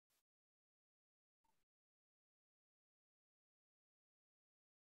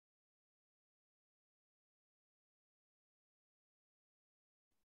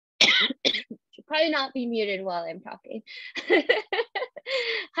probably not be muted while I'm talking.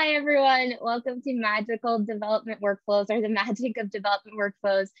 Hi, everyone. Welcome to Magical Development Workflows, or the magic of development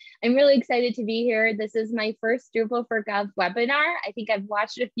workflows. I'm really excited to be here. This is my first Drupal for Gov webinar. I think I've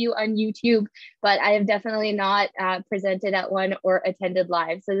watched a few on YouTube, but I have definitely not presented at one or attended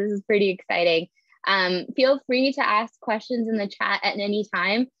live. So this is pretty exciting. Feel free to ask questions in the chat at any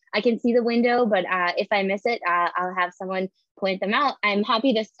time. I can see the window, but if I miss it, I'll have someone point them out. I'm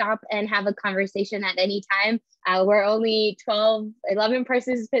happy to stop and have a conversation at any time. We're only 11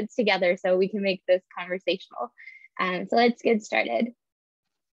 participants together, so we can make this conversational. So let's get started.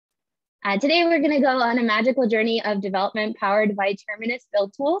 Today, we're going to go on a magical journey of development powered by Terminus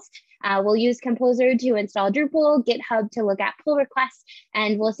Build Tools. We'll use Composer to install Drupal, GitHub to look at pull requests,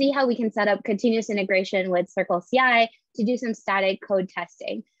 and we'll see how we can set up continuous integration with CircleCI to do some static code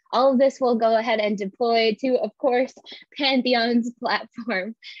testing. All of this will go ahead and deploy to, of course, Pantheon's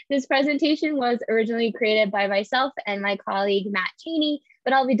platform. This presentation was originally created by myself and my colleague, Matt Cheney,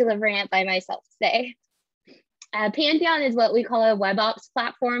 but I'll be delivering it by myself today. Pantheon is what we call a WebOps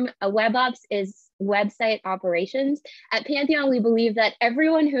platform. A WebOps is website operations. At Pantheon, we believe that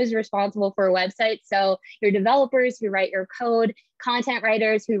everyone who is responsible for a website, so your developers who write your code, content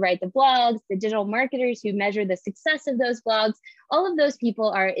writers who write the blogs, the digital marketers who measure the success of those blogs, all of those people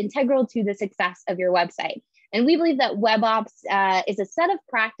are integral to the success of your website. And we believe that WebOps is a set of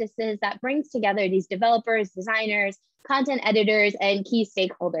practices that brings together these developers, designers, content editors, and key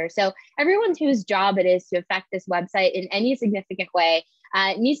stakeholders. So everyone whose job it is to affect this website in any significant way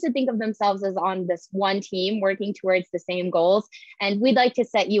needs to think of themselves as on this one team working towards the same goals. And we'd like to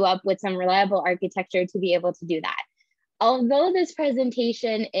set you up with some reliable architecture to be able to do that. Although this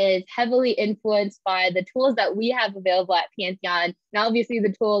presentation is heavily influenced by the tools that we have available at Pantheon, and obviously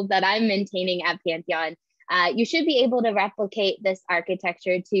the tools that I'm maintaining at Pantheon, you should be able to replicate this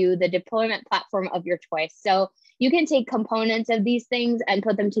architecture to the deployment platform of your choice. So you can take components of these things and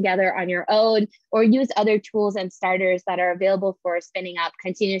put them together on your own, or use other tools and starters that are available for spinning up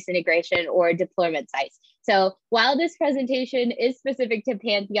continuous integration or deployment sites. So while this presentation is specific to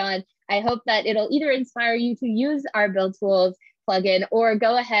Pantheon, I hope that it'll either inspire you to use our Build Tools plugin or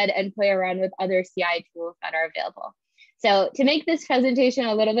go ahead and play around with other CI tools that are available. So to make this presentation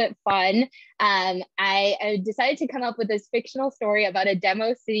a little bit fun, I decided to come up with this fictional story about a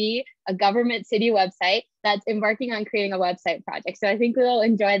demo city, a government city website that's embarking on creating a website project. So I think we'll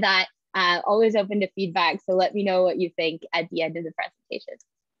enjoy that. Always open to feedback. So let me know what you think at the end of the presentation.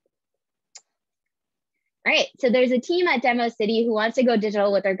 All right, so there's a team at Demo City who wants to go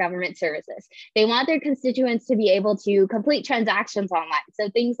digital with their government services. They want their constituents to be able to complete transactions online. So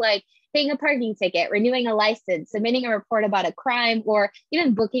things like paying a parking ticket, renewing a license, submitting a report about a crime, or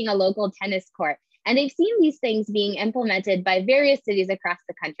even booking a local tennis court. And they've seen these things being implemented by various cities across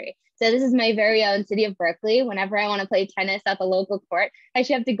the country. So this is my very own city of Berkeley. Whenever I want to play tennis at the local court, I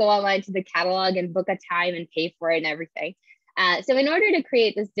should have to go online to the catalog and book a time and pay for it and everything. So in order to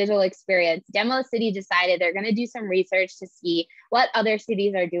create this digital experience, Demo City decided they're going to do some research to see what other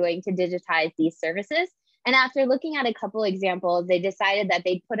cities are doing to digitize these services. And after looking at a couple examples, they decided that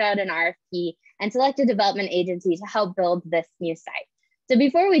they'd put out an RFP and select a development agency to help build this new site. So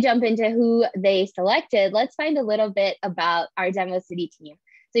before we jump into who they selected, let's find a little bit about our Demo City team.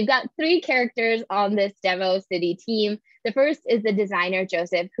 So you've got 3 characters on this Demo City team. The first is the designer,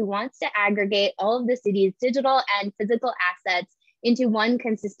 Joseph, who wants to aggregate all of the city's digital and physical assets into one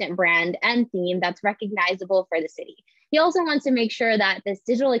consistent brand and theme that's recognizable for the city. He also wants to make sure that this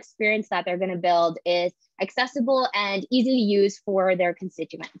digital experience that they're going to build is accessible and easy to use for their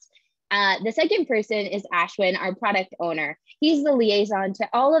constituents. The second person is Ashwin, our product owner. He's the liaison to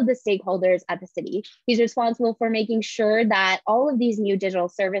all of the stakeholders at the city. He's responsible for making sure that all of these new digital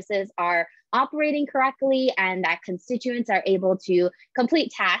services are operating correctly and that constituents are able to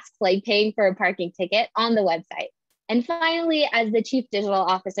complete tasks like paying for a parking ticket on the website. And finally, as the Chief Digital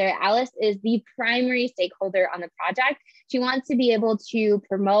Officer, Alice is the primary stakeholder on the project. She wants to be able to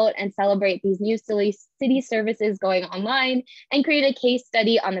promote and celebrate these new city services going online and create a case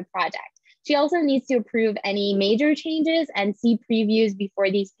study on the project. She also needs to approve any major changes and see previews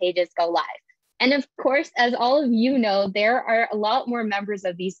before these pages go live. And of course, as all of you know, there are a lot more members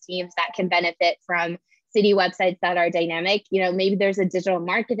of these teams that can benefit from city websites that are dynamic. You know, maybe there's a digital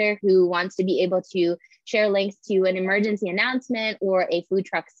marketer who wants to be able to share links to an emergency announcement or a food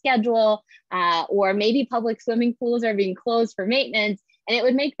truck schedule, or maybe public swimming pools are being closed for maintenance. And it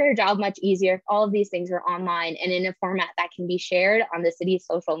would make their job much easier if all of these things were online and in a format that can be shared on the city's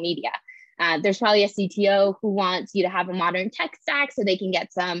social media. There's probably a CTO who wants you to have a modern tech stack so they can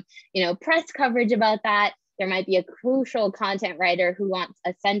get some, press coverage about that. There might be a crucial content writer who wants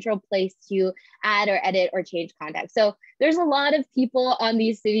a central place to add or edit or change content. So there's a lot of people on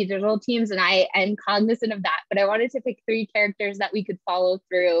these city digital teams, and I am cognizant of that, but I wanted to pick 3 characters that we could follow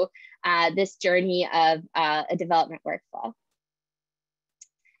through this journey of a development workflow.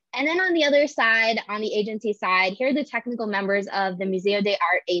 And then on the other side, on the agency side, here are the technical members of the Museo de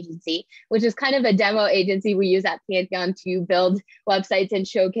Art agency, which is kind of a demo agency we use at Pantheon to build websites and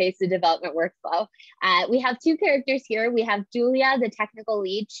showcase the development workflow. We have 2 characters here. We have Julia, the technical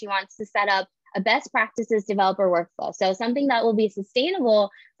lead. She wants to set up a best practices developer workflow. So something that will be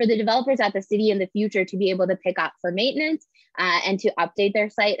sustainable for the developers at the city in the future to be able to pick up for maintenance and to update their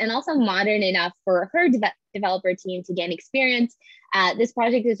site, and also modern enough for her developer team to gain experience. This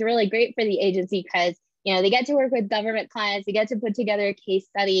project is really great for the agency because they get to work with government clients, they get to put together a case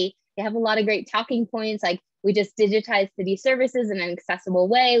study. They have a lot of great talking points, like we just digitized city services in an accessible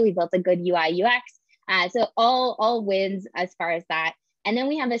way. We built a good UI UX. So all wins as far as that. And then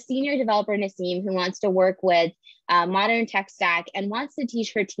we have a senior developer, Nasim, who wants to work with modern tech stack and wants to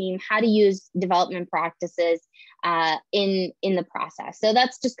teach her team how to use development practices in the process. So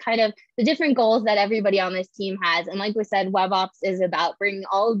that's just kind of the different goals that everybody on this team has. And like we said, WebOps is about bringing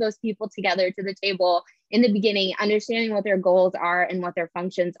all of those people together to the table in the beginning, understanding what their goals are and what their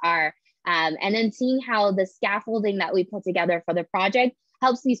functions are, and then seeing how the scaffolding that we put together for the project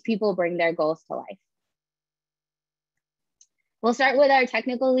helps these people bring their goals to life. We'll start with our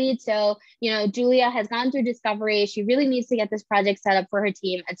technical lead. So, Julia has gone through discovery. She really needs to get this project set up for her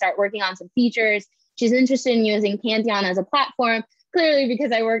team and start working on some features. She's interested in using Pantheon as a platform. Clearly,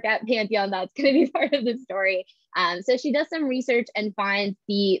 because I work at Pantheon, that's going to be part of the story. So she does some research and finds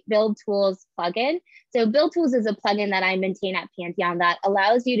the Build Tools plugin. So Build Tools is a plugin that I maintain at Pantheon that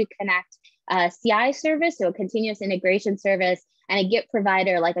allows you to connect a CI service, so a continuous integration service, and a Git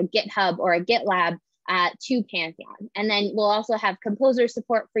provider like a GitHub or a GitLab to Pantheon. And then we'll also have composer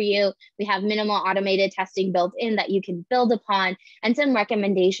support for you. We have minimal automated testing built in that you can build upon, and some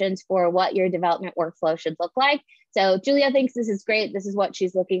recommendations for what your development workflow should look like. So Julia thinks this is great. This is what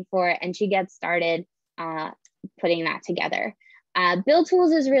she's looking for, and she gets started putting that together. Build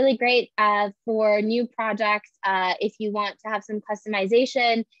Tools is really great for new projects. If you want to have some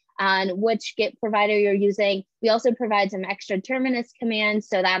customization on which Git provider you're using, we also provide some extra Terminus commands.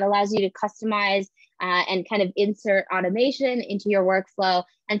 So that allows you to customize and kind of insert automation into your workflow,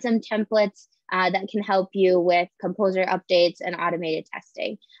 and some templates that can help you with composer updates and automated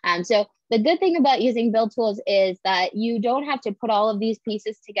testing. So the good thing about using Build Tools is that you don't have to put all of these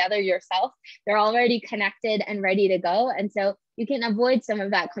pieces together yourself. They're already connected and ready to go. And so you can avoid some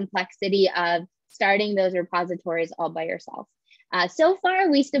of that complexity of starting those repositories all by yourself. So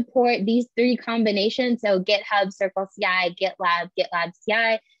far, we support these 3 combinations. So GitHub, CircleCI, GitLab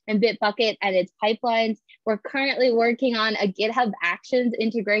CI, and Bitbucket and its pipelines. We're currently working on a GitHub Actions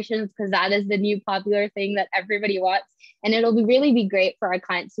integrations because that is the new popular thing that everybody wants. And it'll really be great for our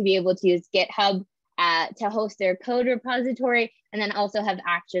clients to be able to use GitHub to host their code repository, and then also have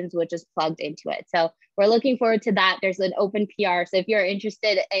Actions, which is plugged into it. So we're looking forward to that. There's an open PR. So if you're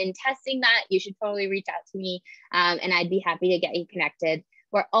interested in testing that, you should totally reach out to me, and I'd be happy to get you connected.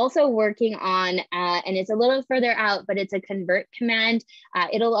 We're also working on, and it's a little further out, but it's a convert command.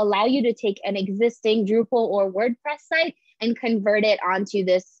 It'll allow you to take an existing Drupal or WordPress site and convert it onto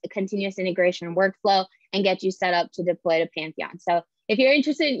this continuous integration workflow and get you set up to deploy to Pantheon. So if you're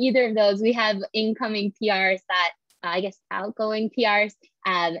interested in either of those, we have incoming PRs that, outgoing PRs,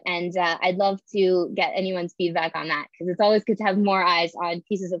 and I'd love to get anyone's feedback on that, because it's always good to have more eyes on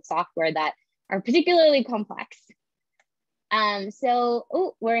pieces of software that are particularly complex.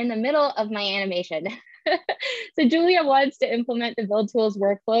 We're in the middle of my animation. So Julia wants to implement the Build Tools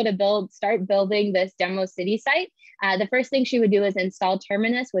workflow to start building this demo city site. The first thing she would do is install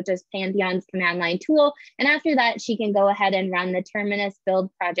Terminus, which is Pantheon's command line tool. And after that, she can go ahead and run the Terminus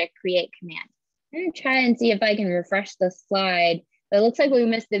build project create command. I'm gonna try and see if I can refresh the slide. It looks like we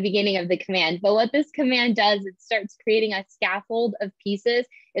missed the beginning of the command, but what this command does, it starts creating a scaffold of pieces.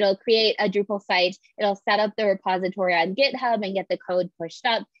 It'll create a Drupal site. It'll set up the repository on GitHub and get the code pushed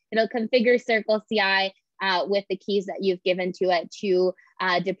up. It'll configure CircleCI with the keys that you've given to it to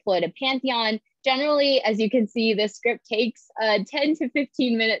deploy to Pantheon. Generally, as you can see, this script takes 10 to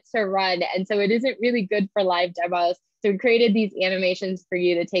 15 minutes to run, and so it isn't really good for live demos. So we created these animations for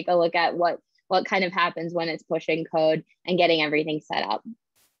you to take a look at what kind of happens when it's pushing code and getting everything set up.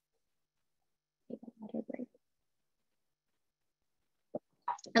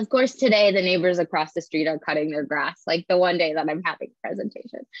 Of course, today the neighbors across the street are cutting their grass, like the one day that I'm having a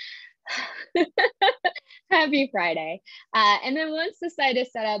presentation. Happy Friday. And then once the site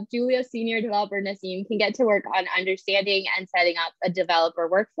is set up, Julia's senior developer Naseem can get to work on understanding and setting up a developer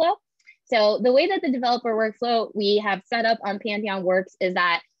workflow. So the way that the developer workflow we have set up on Pantheon works is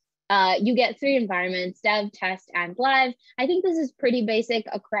that you get 3 environments: dev, test, and live. I think this is pretty basic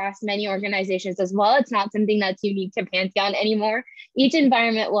across many organizations as well. It's not something that's unique to Pantheon anymore. Each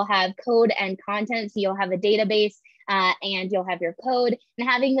environment will have code and content. So you'll have a database and you'll have your code. And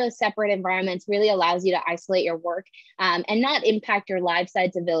having those separate environments really allows you to isolate your work and not impact your live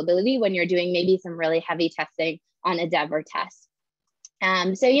site's availability when you're doing maybe some really heavy testing on a dev or test.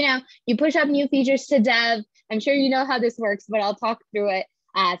 So, you push up new features to dev. I'm sure you know how this works, but I'll talk through it.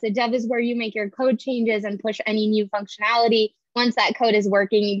 So dev is where you make your code changes and push any new functionality. Once that code is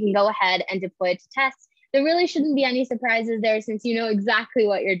working, you can go ahead and deploy it to test. There really shouldn't be any surprises there since you know exactly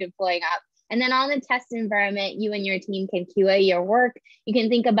what you're deploying up. And then on the test environment, you and your team can QA your work. You can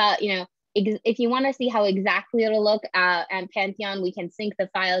think about, if you want to see how exactly it'll look at Pantheon, we can sync the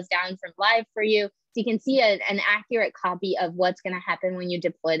files down from live for you. So you can see an accurate copy of what's going to happen when you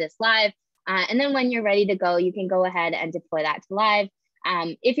deploy this live. And then when you're ready to go, you can go ahead and deploy that to live.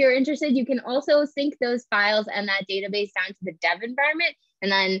 If you're interested, you can also sync those files and that database down to the dev environment. And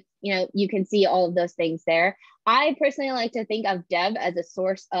then, you can see all of those things there. I personally like to think of dev as a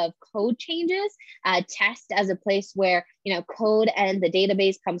source of code changes, test as a place where, code and the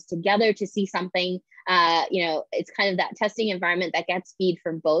database comes together to see something, it's kind of that testing environment that gets feed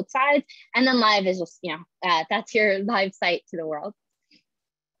from both sides. And then live is just, that's your live site to the world.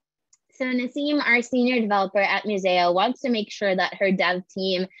 So Naseem, our senior developer at Museo, wants to make sure that her dev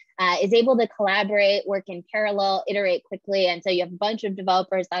team is able to collaborate, work in parallel, iterate quickly. And so you have a bunch of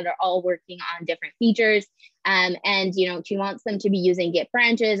developers that are all working on different features. And she wants them to be using Git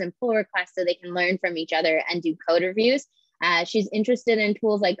branches and pull requests so they can learn from each other and do code reviews. She's interested in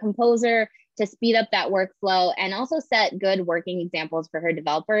tools like Composer to speed up that workflow and also set good working examples for her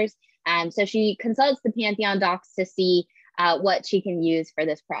developers. So she consults the Pantheon docs to see what she can use for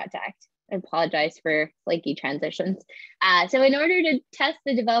this project. I apologize for flaky transitions. So in order to test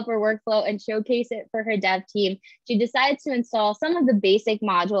the developer workflow and showcase it for her dev team, she decides to install some of the basic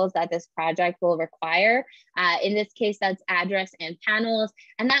modules that this project will require. In this case, that's address and panels.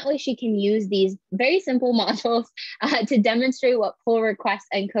 And that way she can use these very simple modules to demonstrate what pull requests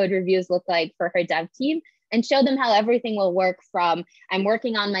and code reviews look like for her dev team and show them how everything will work from, I'm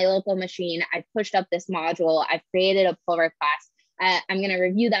working on my local machine, I've pushed up this module, I've created a pull request, I'm going to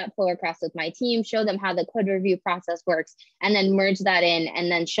review that pull request with my team, show them how the code review process works, and then merge that in, and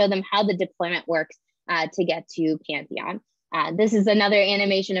then show them how the deployment works to get to Pantheon. This is another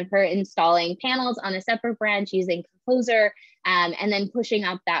animation of her installing panels on a separate branch using Composer, and then pushing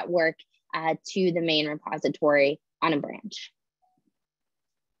up that work to the main repository on a branch.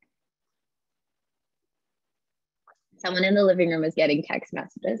 Someone in the living room is getting text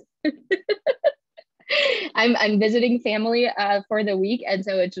messages. I'm visiting family for the week, and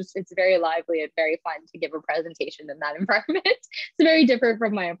so it's very lively and very fun to give a presentation in that environment. It's very different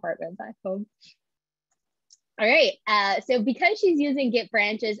from my apartment back home. All right, so because she's using Git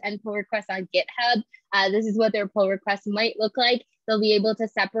branches and pull requests on GitHub, this is what their pull requests might look like. They'll be able to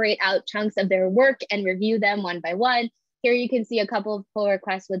separate out chunks of their work and review them one by one. Here you can see a couple of pull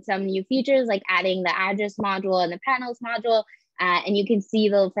requests with some new features like adding the address module and the panels module. And you can see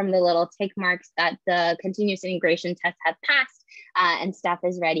from the little tick marks that the continuous integration test has passed and stuff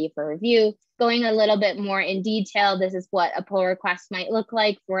is ready for review. Going a little bit more in detail, this is what a pull request might look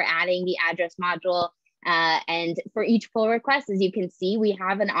like for adding the address module. And for each pull request, as you can see, we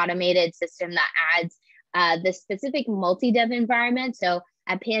have an automated system that adds the specific multi-dev environment. So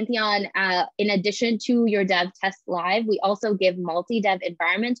at Pantheon, in addition to your dev test live, we also give multi-dev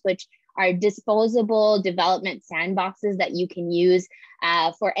environments, which are disposable development sandboxes that you can use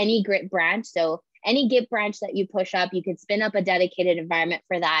for any Git branch. So any Git branch that you push up, you can spin up a dedicated environment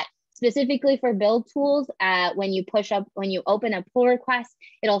for that. Specifically for build tools, when you open a pull request,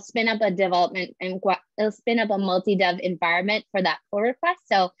 it'll spin up a development and it'll spin up a multi-dev environment for that pull request.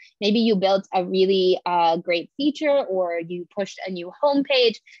 So maybe you built a really great feature or you pushed a new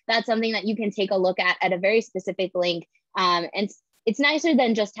homepage. That's something that you can take a look at a very specific link. And it's nicer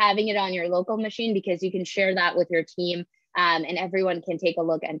than just having it on your local machine because you can share that with your team and everyone can take a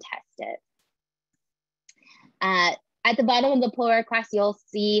look and test it. At the bottom of the pull request, you'll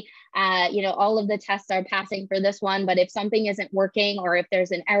see, all of the tests are passing for this one, but if something isn't working or if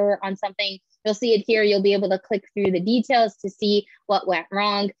there's an error on something, you'll see it here. You'll be able to click through the details to see what went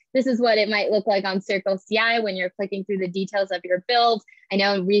wrong. This is what it might look like on CircleCI when you're clicking through the details of your build. I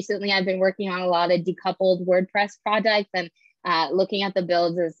know recently I've been working on a lot of decoupled WordPress projects, and looking at the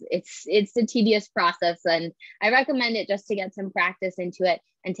builds it's a tedious process, and I recommend it just to get some practice into it,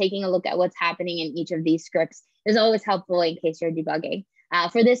 and taking a look at what's happening in each of these scripts is always helpful in case you're debugging.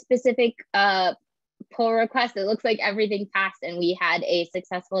 For this specific pull request, it looks like everything passed and we had a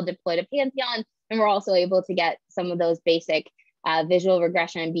successful deploy to Pantheon, and we're also able to get some of those basic visual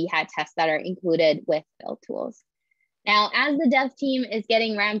regression and BHAT tests that are included with build tools. Now, as the dev team is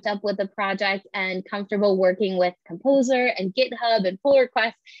getting ramped up with the project and comfortable working with Composer and GitHub and pull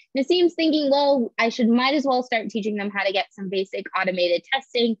requests, Naseem's thinking, well, might as well start teaching them how to get some basic automated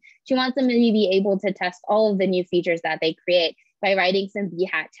testing. She wants them to be able to test all of the new features that they create by writing some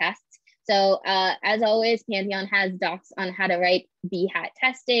BHAT tests. So as always, Pantheon has docs on how to write BHAT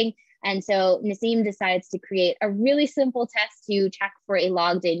testing. And so Naseem decides to create a really simple test to check for a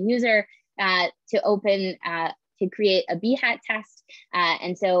logged in user to create a BHAT test.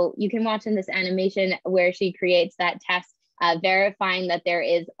 And so you can watch in this animation where she creates that test, verifying that there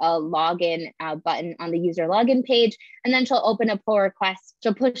is a login button on the user login page. And then she'll open a pull request.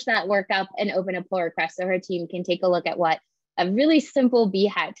 She'll push that work up and open a pull request so her team can take a look at what a really simple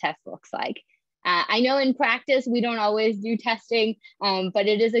BHAT test looks like. I know in practice, we don't always do testing, but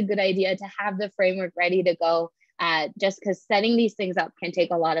it is a good idea to have the framework ready to go, just because setting these things up can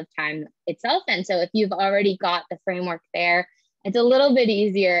take a lot of time itself. And so if you've already got the framework there, it's a little bit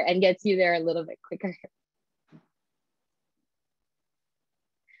easier and gets you there a little bit quicker.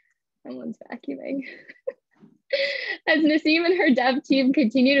 Someone's vacuuming. As Naseem and her dev team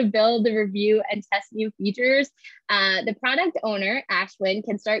continue to build, review, and test new features, the product owner, Ashwin,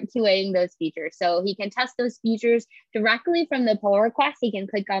 can start QAing those features. So he can test those features directly from the pull request. He can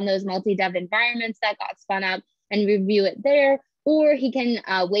click on those multi-dev environments that got spun up and review it there, or he can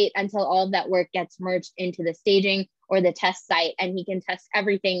wait until all of that work gets merged into the staging or the test site, and he can test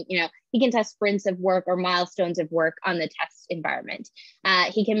everything. He can test sprints of work or milestones of work on the test environment.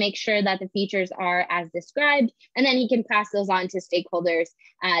 He can make sure that the features are as described, and then he can pass those on to stakeholders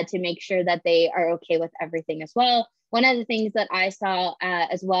to make sure that they are okay with everything as well. One of the things that I saw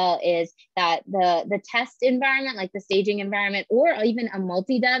as well is that the test environment, like the staging environment, or even a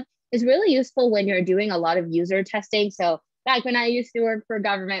multi-dev, is really useful when you're doing a lot of user testing. So back when I used to work for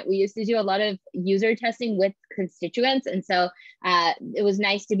government, we used to do a lot of user testing with constituents. And so it was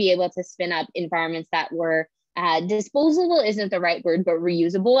nice to be able to spin up environments that were disposable isn't the right word, but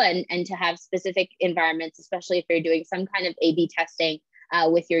reusable, and to have specific environments, especially if you're doing some kind of A/B testing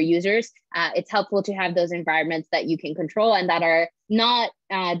with your users. It's helpful to have those environments that you can control and that are not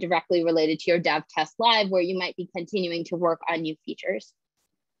directly related to your dev test live, where you might be continuing to work on new features.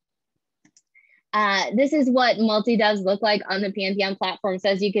 This is what multi-devs look like on the Pantheon platform. So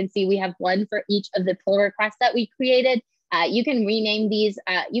as you can see, we have one for each of the pull requests that we created. You can rename these,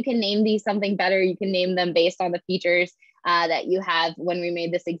 you can name these something better. You can name them based on the features that you have. When we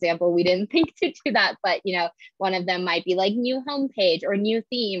made this example, we didn't think to do that, but one of them might be like new homepage or new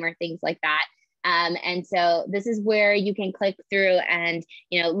theme or things like that. And so this is where you can click through and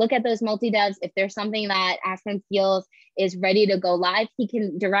look at those multi-devs. If there's something that Ashwin feels is ready to go live, he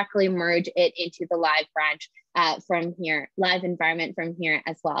can directly merge it into the live branch from here, live environment from here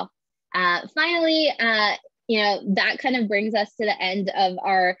as well. Finally, that kind of brings us to the end of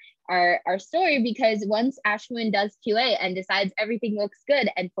our story, because once Ashwin does QA and decides everything looks good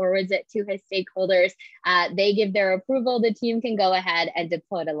and forwards it to his stakeholders, they give their approval, the team can go ahead and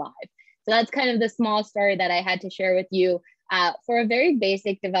deploy to live. So that's kind of the small story that I had to share with you for a very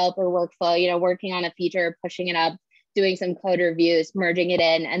basic developer workflow, working on a feature, pushing it up, doing some code reviews, merging it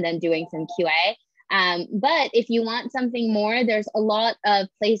in, and then doing some QA. But if you want something more, there's a lot of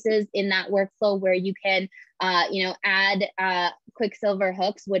places in that workflow where you can, add Quicksilver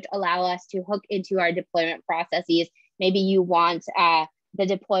hooks, which allow us to hook into our deployment processes. Maybe you want the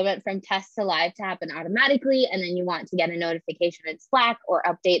deployment from test to live to happen automatically, and then you want to get a notification in Slack or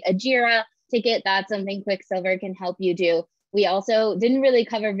update a Jira ticket. That's something Quicksilver can help you do. We also didn't really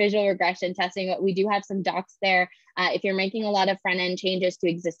cover visual regression testing, but we do have some docs there. If you're making a lot of front-end changes to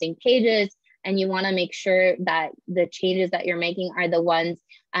existing pages and you want to make sure that the changes that you're making are the ones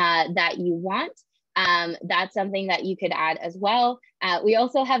that you want, that's something that you could add as well. We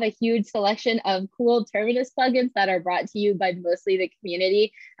also have a huge selection of cool Terminus plugins that are brought to you by mostly the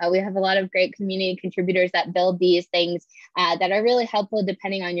community. We have a lot of great community contributors that build these things that are really helpful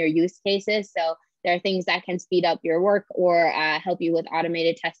depending on your use cases. So there are things that can speed up your work or help you with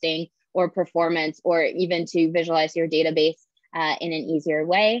automated testing or performance, or even to visualize your database in an easier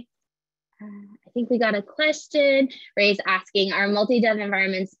way. I think we got a question. Ray's asking, are multi-dev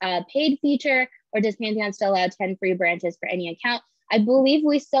environments a paid feature, or does Pantheon still allow 10 free branches for any account? I believe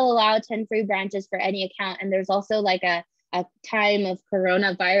we still allow 10 free branches for any account. And there's also like a a time of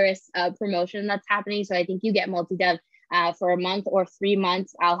coronavirus promotion that's happening. So I think you get multi-dev for a month or 3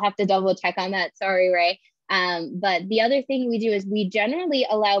 months. I'll have to double check on that. Sorry, Ray. But the other thing we do is we generally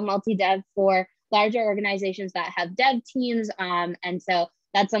allow multi-dev for larger organizations that have dev teams. And so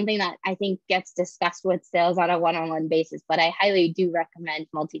that's something that I think gets discussed with sales on a one-on-one basis, but I highly do recommend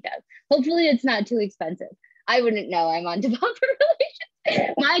multi-dev. Hopefully it's not too expensive. I wouldn't know, I'm on developer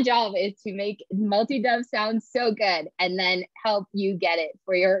relations. My job is to make multi-dev sound so good and then help you get it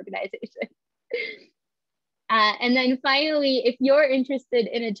for your organization. And then finally, if you're interested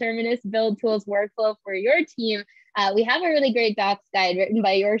in a Terminus Build Tools workflow for your team, we have a really great docs guide written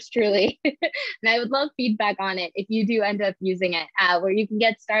by yours truly. And I would love feedback on it if you do end up using it, where you can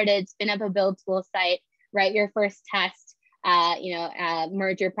get started, spin up a build tool site, write your first test,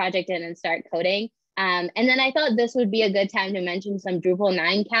 merge your project in and start coding. And then I thought this would be a good time to mention some Drupal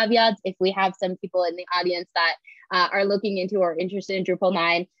 9 caveats if we have some people in the audience that are looking into or interested in Drupal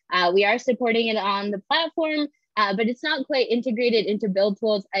 9. We are supporting it on the platform, but it's not quite integrated into build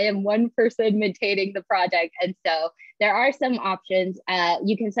tools. I am one person maintaining the project. And so there are some options.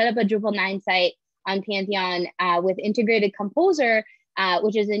 You can set up a Drupal 9 site on Pantheon with integrated Composer,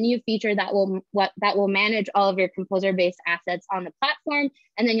 which is a new feature that will manage all of your Composer-based assets on the platform.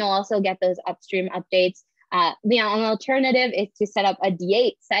 And then you'll also get those upstream updates. The alternative is to set up a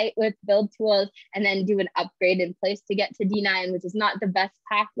D8 site with build tools and then do an upgrade in place to get to D9, which is not the best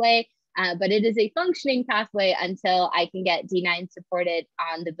pathway, but it is a functioning pathway until I can get D9 supported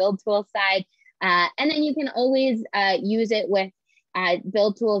on the build tool side. And then you can always use it with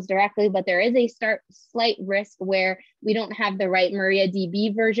build tools directly, but there is a slight risk where we don't have the right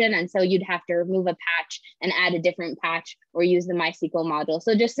MariaDB version. And so you'd have to remove a patch and add a different patch or use the MySQL module.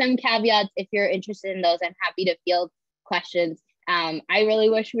 So just some caveats if you're interested in those. I'm happy to field questions. I really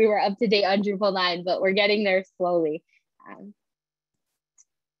wish we were up to date on Drupal 9, but we're getting there slowly.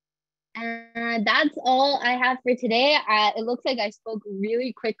 And that's all I have for today. It looks like I spoke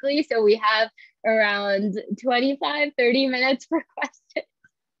really quickly, so we have around 25, 30 minutes for questions.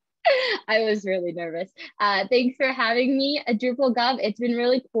 I was really nervous. Thanks for having me at Drupal Gov. It's been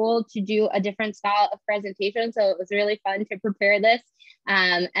really cool to do a different style of presentation, so it was really fun to prepare this.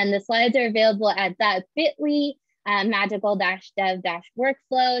 And the slides are available at that bit.ly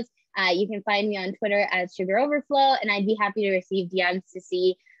magical-dev-workflows. You can find me on Twitter as Sugar Overflow, and I'd be happy to receive DMs to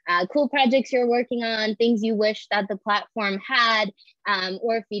see cool projects you're working on, things you wish that the platform had,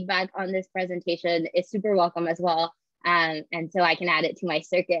 or feedback on this presentation is super welcome as well. And so I can add it to my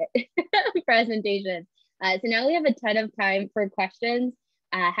circuit presentation. So now we have a ton of time for questions.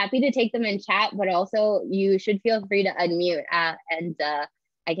 Happy to take them in chat, but also you should feel free to unmute and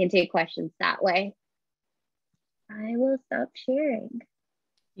I can take questions that way. I will stop sharing.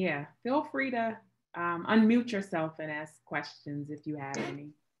 Yeah, feel free to unmute yourself and ask questions if you have any.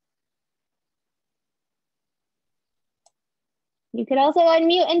 You could also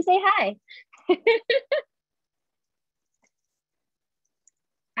unmute and say hi.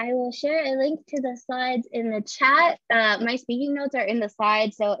 I will share a link to the slides in the chat. My speaking notes are in the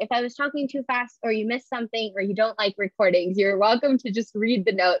slides. So if I was talking too fast or you missed something or you don't like recordings, you're welcome to just read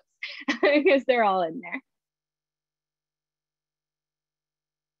the notes because they're all in there.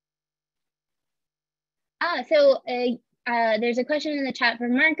 There's a question in the chat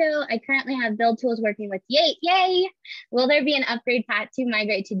from Marco. I currently have build tools working with D8. Yay! Will there be an upgrade path to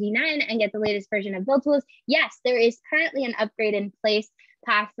migrate to D9 and get the latest version of build tools? Yes, there is currently an upgrade in place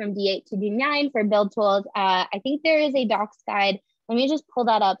path from D8 to D9 for build tools. I think there is a docs guide. Let me just pull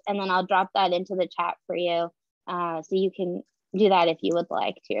that up and then I'll drop that into the chat for you. So you can do that if you would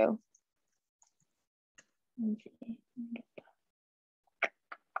like to. Let's see.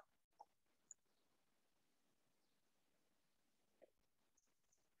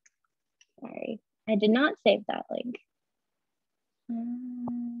 Sorry, I did not save that link.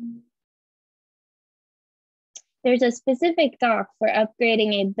 There's a specific doc for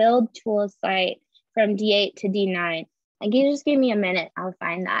upgrading a build tool site from D8 to D9. Like, you just give me a minute, I'll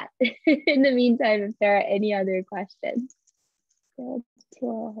find that. In the meantime, if there are any other questions. Build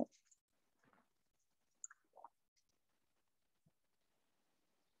tool.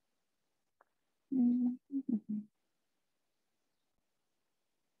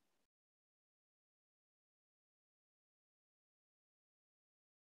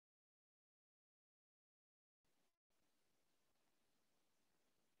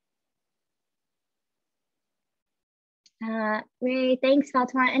 Ray, thanks,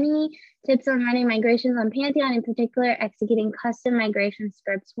 Fatima. Any tips on running migrations on Pantheon, in particular, executing custom migration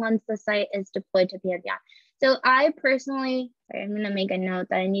scripts once the site is deployed to Pantheon? So I personally, sorry, I'm going to make a note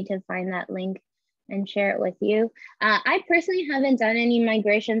that I need to find that link and share it with you. I personally haven't done any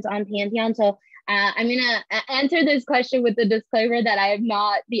migrations on Pantheon, so I'm gonna answer this question with the disclaimer that I am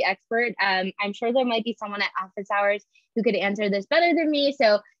not the expert. I'm sure there might be someone at office hours who could answer this better than me.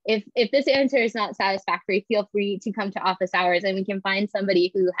 So if this answer is not satisfactory, feel free to come to office hours and we can find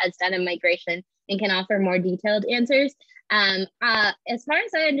somebody who has done a migration and can offer more detailed answers. As far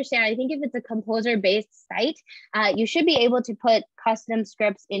as I understand, I think if it's a composer-based site, you should be able to put custom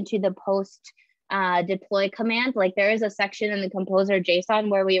scripts into the post deploy command. Like there is a section in the composer JSON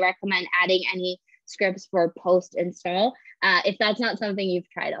where we recommend adding any scripts for post install, if that's not something you've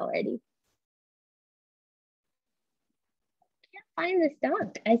tried already. Can't find this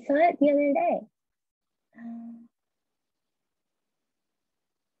doc. I saw it the other day.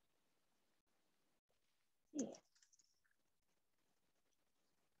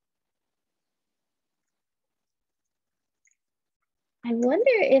 I wonder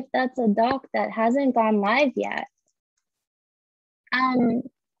if that's a doc that hasn't gone live yet.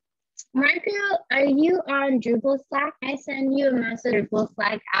 Marco, are you on Drupal Slack? I send you a message Drupal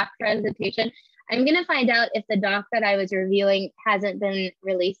Slack after presentation. I'm gonna find out if the doc that I was reviewing hasn't been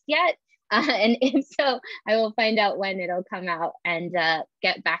released yet. And if so, I will find out when it'll come out and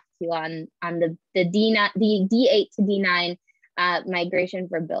get back to you on the D8 to D9 migration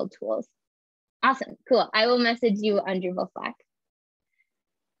for build tools. Awesome, cool. I will message you on Drupal Slack.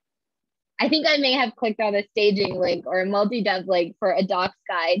 I think I may have clicked on a staging link or a multi-dev link for a docs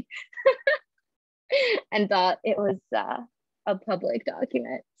guide and thought it was a public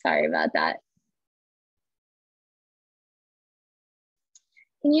document. Sorry about that.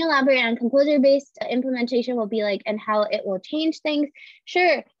 Can you elaborate on composer-based implementation will be like and how it will change things?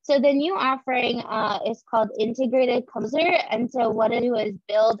 Sure. So the new offering is called Integrated Composer. And so what I do is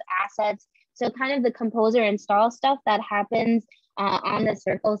build assets. So kind of the composer install stuff that happens on the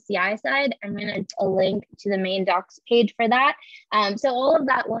CircleCI side. I'm going to link to the main docs page for that. So all of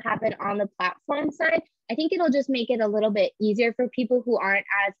that will happen on the platform side. I think it'll just make it a little bit easier for people who aren't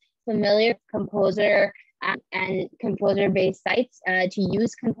as familiar with Composer and Composer-based sites to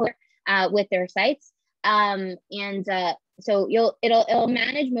use Composer with their sites. So it'll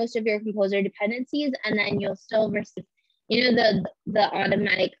manage most of your Composer dependencies, and then you'll still receive, you know, the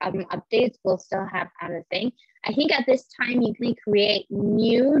automatic updates will still have on the thing. I think at this time you can create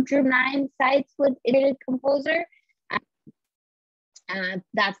new Drupal 9 sites with integrated Composer.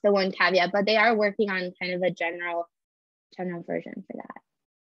 That's the one caveat, but they are working on kind of a general version for that.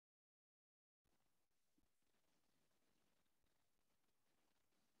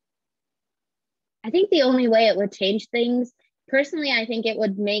 I think the only way it would change things, personally, I think it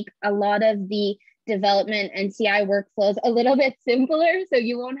would make a lot of the development and CI workflows a little bit simpler. So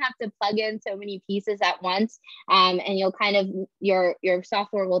you won't have to plug in so many pieces at once. And you'll kind of, your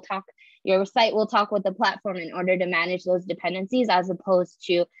software will talk, your site will talk with the platform in order to manage those dependencies, as opposed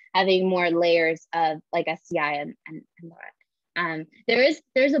to having more layers of like a CI and that.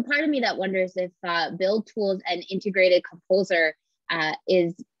 There's a part of me that wonders if build tools and integrated composer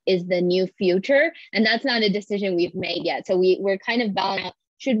is the new future, and that's not a decision we've made yet. So we're kind of balancing out,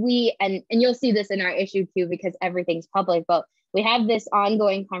 should we, and you'll see this in our issue queue because everything's public, but we have this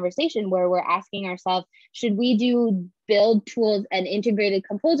ongoing conversation where we're asking ourselves, should we do build tools and integrated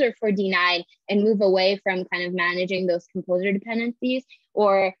composer for D9 and move away from kind of managing those composer dependencies,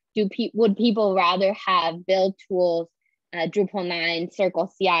 or would people rather have build tools, Drupal 9,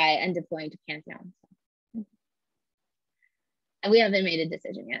 CircleCI, and deploying to Pantheon? And we haven't made a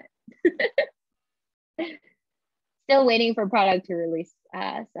decision yet. Still waiting for product to release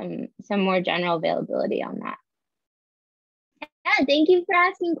some more general availability on that. Yeah, thank you for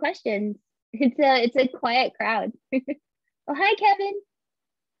asking questions. It's a quiet crowd. Oh, hi, Kevin.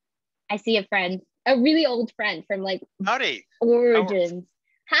 I see a friend, a really old friend from like Howdy. Origins.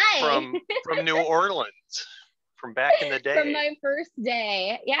 Hi. From New Orleans. From back in the day. From my first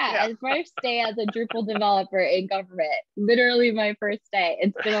day. Yeah, first day as a Drupal developer in government. Literally my first day.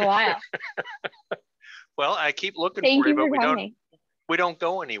 It's been a while. Well, I keep looking Thank for you, you but for we don't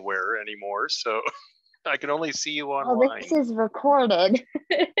go anywhere anymore. So I can only see you online. Oh, this is recorded.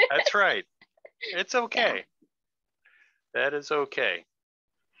 That's right. It's okay. Yeah. That is okay.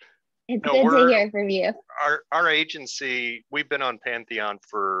 It's good to hear from you. Our agency, we've been on Pantheon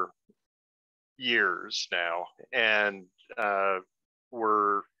for years now, and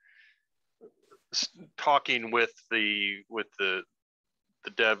we're talking with the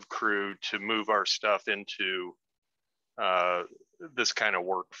dev crew to move our stuff into this kind of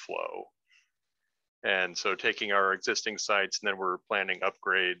workflow. And so taking our existing sites, and then we're planning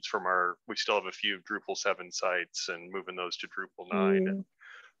upgrades from we still have a few Drupal 7 sites and moving those to Drupal 9. And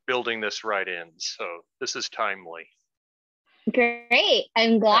building this right in. So this is timely. Great.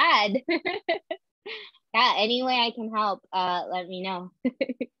 I'm glad. Yeah, any way I can help, let me know.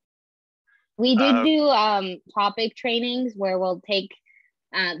 We do topic trainings where we'll take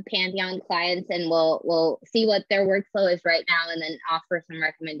Pantheon clients and we'll see what their workflow is right now and then offer some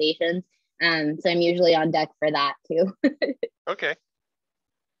recommendations. So I'm usually on deck for that too. Okay.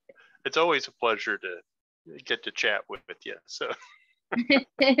 It's always a pleasure to get to chat with you. So Yeah,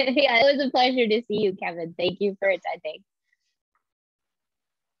 it was a pleasure to see you, Kevin. Thank you for attending.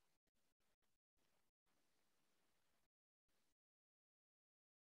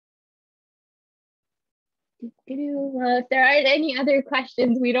 Well, if there aren't any other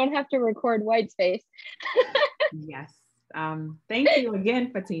questions, we don't have to record white space. Yes. Thank you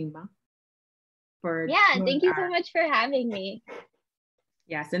again, Fatima. Thank you so much for having me.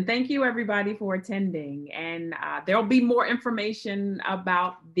 Yes, and thank you everybody for attending. And there'll be more information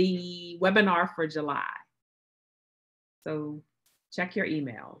about the webinar for July. So check your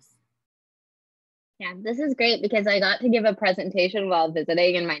emails. Yeah, this is great because I got to give a presentation while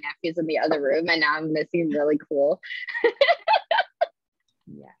visiting and my nephew's in the other room and now I'm missing really cool.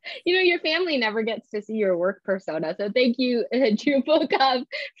 Yeah. You know, your family never gets to see your work persona. So thank you, Drupal Gov,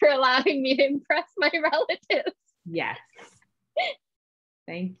 for allowing me to impress my relatives. Yes.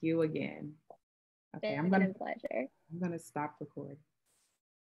 Thank you again. Okay, It's been a pleasure. I'm gonna stop recording.